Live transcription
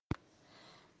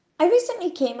I recently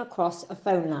came across a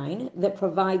phone line that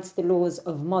provides the laws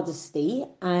of modesty,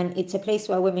 and it's a place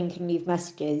where women can leave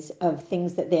messages of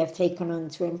things that they have taken on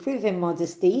to improve in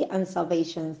modesty and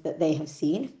salvations that they have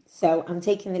seen. So I'm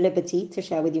taking the liberty to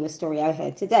share with you a story I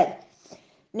heard today.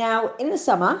 Now, in the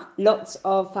summer, lots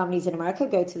of families in America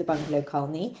go to the bungalow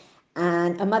colony,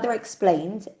 and a mother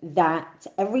explained that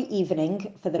every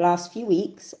evening for the last few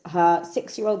weeks, her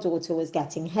 6-year-old daughter was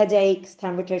getting headaches,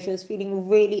 temperature, she was feeling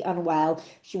really unwell,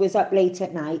 she was up late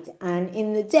at night, and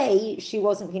in the day, she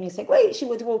wasn't feeling so great. She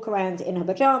would walk around in her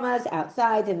pajamas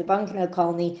outside in the bungalow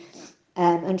colony,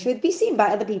 and she would be seen by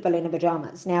other people in her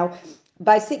pajamas. Now,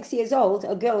 by 6 years old,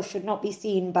 a girl should not be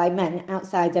seen by men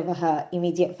outside of her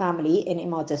immediate family in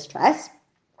immodest dress.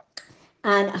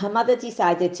 And her mother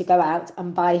decided to go out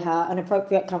and buy her an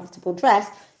appropriate, comfortable dress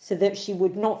so that she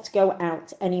would not go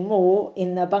out anymore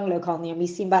in the bungalow colony and be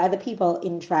seen by other people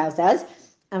in trousers.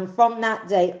 And from that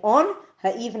day on,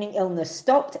 her evening illness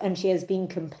stopped and she has been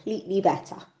completely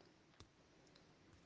better.